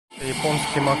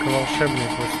Японский маг и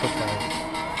волшебник выступает.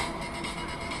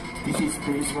 This is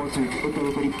very small trick.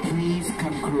 Everybody, please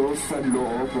come close and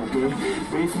low, okay?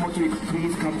 Very small trick.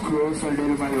 Please come close and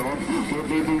little by low.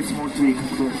 Okay, very small trick.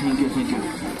 Okay, thank you, thank you.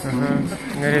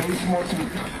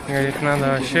 Говорит, надо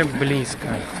вообще близко.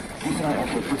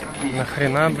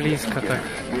 Нахрена близко так?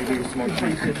 Very small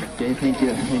trick. Okay, thank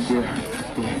you, thank you.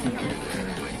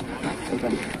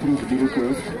 Everybody, please be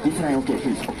close. This line, okay,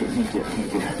 please. Okay, thank you,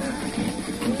 thank you.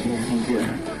 Thank you, thank you.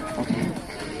 Okay.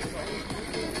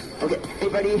 Okay,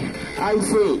 everybody, I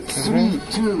say 3,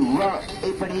 2, 1.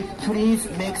 Everybody, please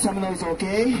make some noise,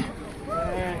 okay?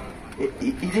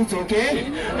 Is it okay?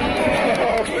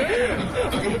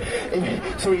 Okay.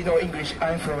 Sorry, no English.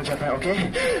 I'm from Japan,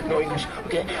 okay? No English,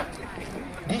 okay?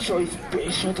 This show is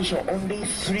very short show, only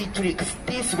 3 tricks.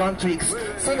 This 1 tricks.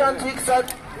 Second tricks are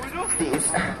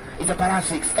this is a balance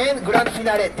tricks. And grand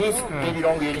finale, this very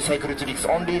long unicycle tricks.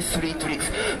 Only 3 tricks.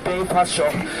 Very fast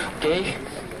show, okay?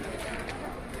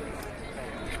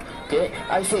 Okay,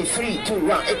 I say 3, 2,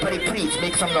 1. Everybody, please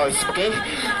make some noise. Okay,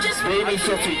 just very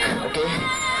short trick. Okay,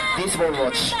 this will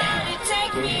watch.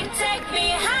 Take me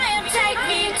higher, take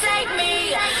me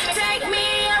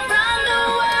around the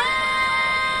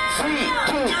world. 3,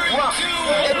 2, 1.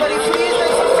 Everybody, please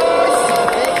make some noise.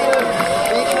 Thank you,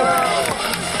 thank you,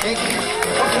 thank you.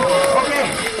 Okay,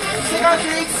 second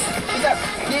tricks is a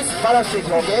this balance trick.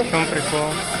 Okay. В чем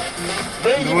прикол?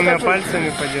 Двумя пальцами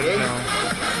подержал.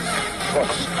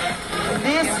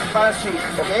 This balance trick,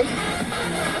 okay?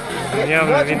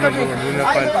 Явно видно было двумя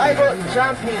пальцами. I go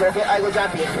jumping, okay? I go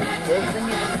jumping, okay?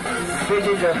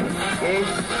 Okay?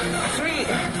 3,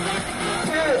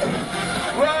 2,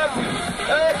 1,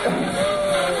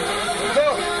 go!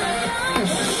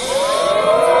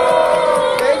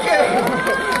 Thank you!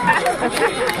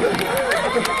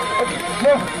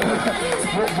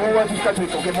 Okay, more difficult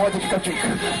trick, okay? More difficult trick,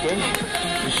 okay?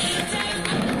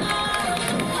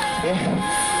 Okay.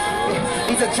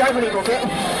 It's a juggling, okay?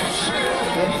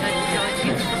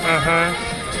 Ага.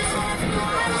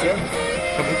 Okay.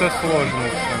 Как будто сложно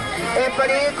все.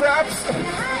 Everybody claps.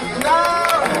 Now.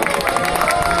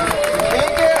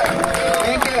 Thank you.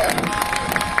 Thank you.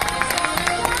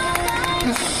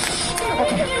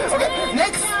 Okay. Okay.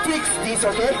 Next fix this,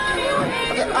 okay?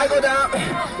 Okay. I go down.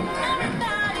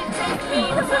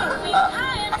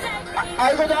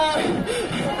 I go down.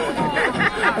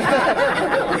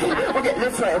 Okay,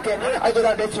 let's try, okay? I go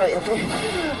down, let's try, okay?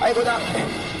 I go down.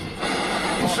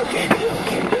 Okay,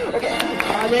 okay.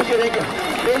 Thank you, thank you.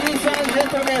 Ladies and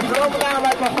gentlemen, from now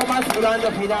my performance grand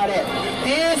finale.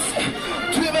 This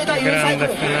 2-meter unicycle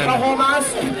performance.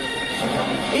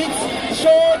 It's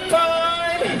short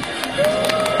time.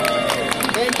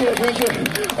 Thank you, thank you.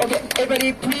 Okay,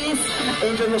 everybody please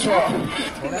enjoy the show.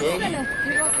 Okay.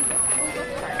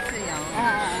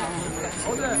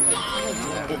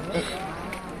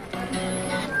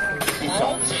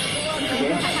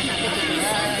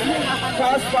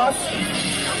 First pass.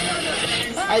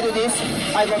 I do this.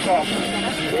 I go top.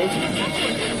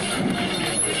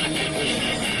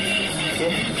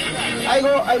 Okay. I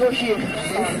go here.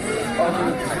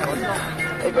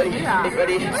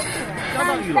 Everybody.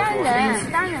 Please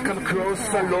come close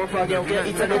and low again, okay?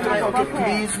 It's a red line, okay?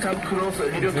 Please come close, a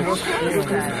little close, little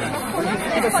close.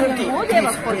 It's a 30,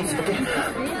 please, okay?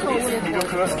 Please, little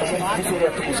close, okay? This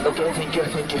area, please, okay? Thank you,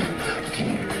 thank you.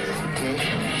 Okay,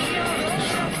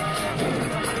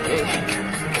 okay.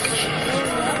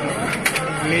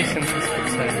 Лесенка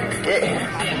специально. Okay.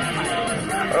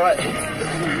 Alright.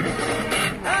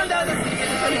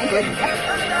 Okay.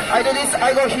 I do this,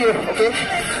 I go here, okay?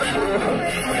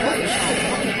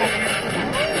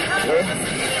 Okay.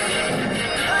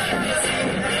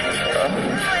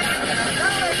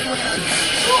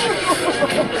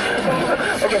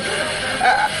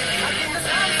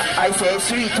 I say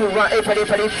 3, 2, 1.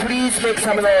 Everybody, please make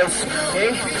some noise.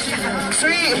 Okay?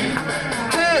 3,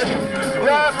 2,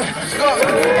 1, go.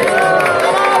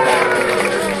 Come on.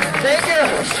 Thank you.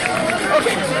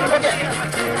 Okay, okay.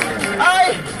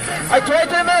 I try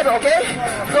to move, okay?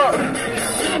 Go.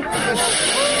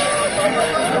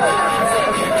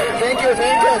 Thank you,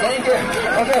 thank you, thank you.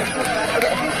 Okay,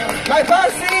 okay. My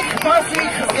first week,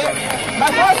 okay? My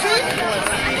first week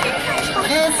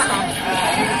is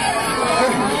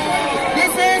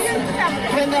this is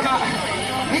kendama.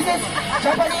 This is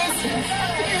Japanese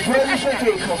traditional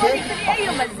trick, okay?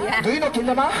 Do you know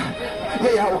kendama?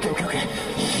 Yeah, okay. Okay.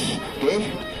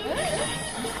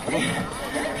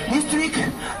 This trick,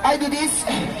 I do this.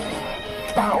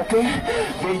 Okay?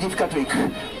 Very difficult trick.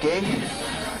 Okay?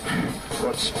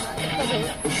 Watch.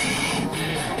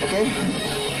 Okay?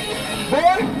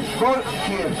 Ball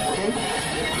here. Okay?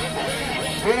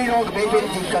 Very long, very, very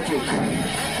difficult trick.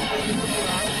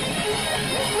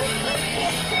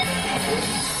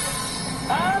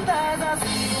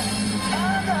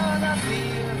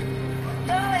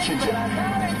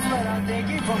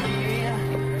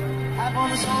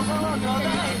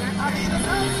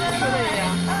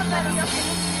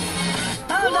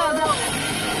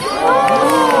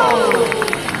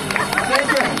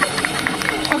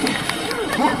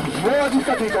 More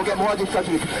difficult trick, okay, more difficult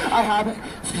trick. I have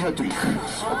special trick,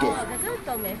 okay.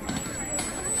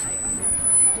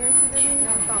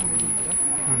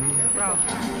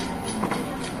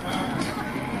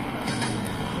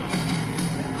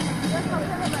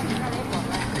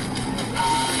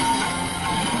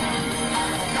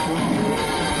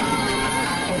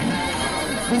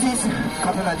 This is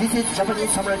katana, this is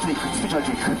Japanese samurai trick, special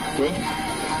trick, okay.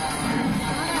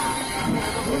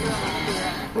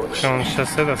 Что он сейчас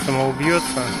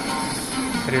самоубьется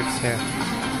при всех?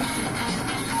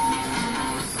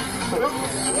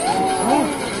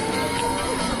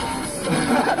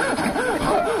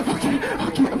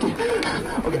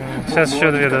 Сейчас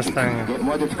еще две достанет.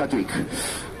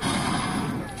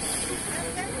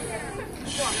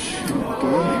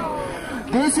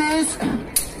 This is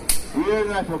real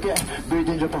life, okay? Very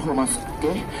dangerous performance,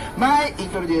 okay? My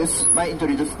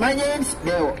name is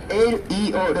Leo,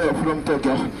 L-E-O, Leo from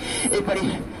Tokyo.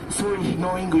 Everybody, sorry,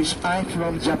 no English, I'm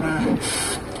from Japan.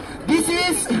 This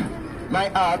is my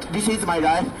art, this is my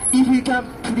life. If you can,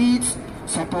 please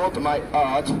support my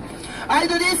art. I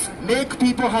do this, make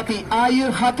people happy. Are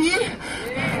you happy?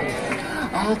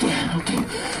 Okay, okay.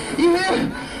 If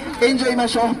you enjoy my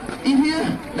show, if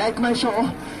you like my show,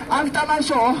 after my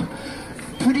show,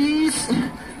 please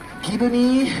give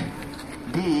me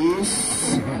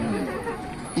this.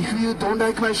 If you don't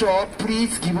like my show,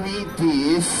 please give me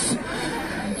this.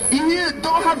 If you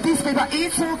don't have this paper,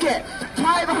 it's okay.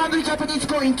 500 Japanese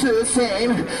coin too,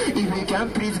 same. If you can,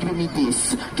 please give me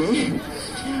this. Okay?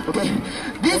 Okay.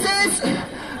 This is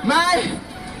my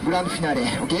grand finale.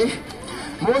 Okay?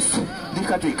 Most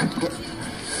difficult trick. Okay?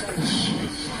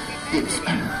 This.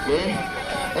 Okay?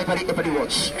 Everybody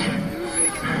watch.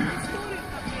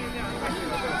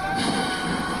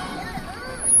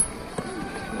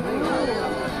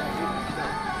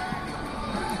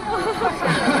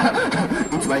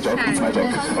 It's my joke, it's my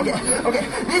joke. Okay, okay.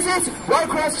 This is one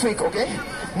cross trick, okay?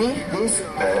 Me, this,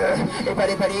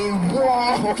 everybody,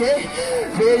 whoa, okay?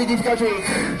 Very difficult trick.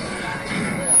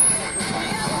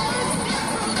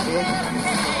 Okay.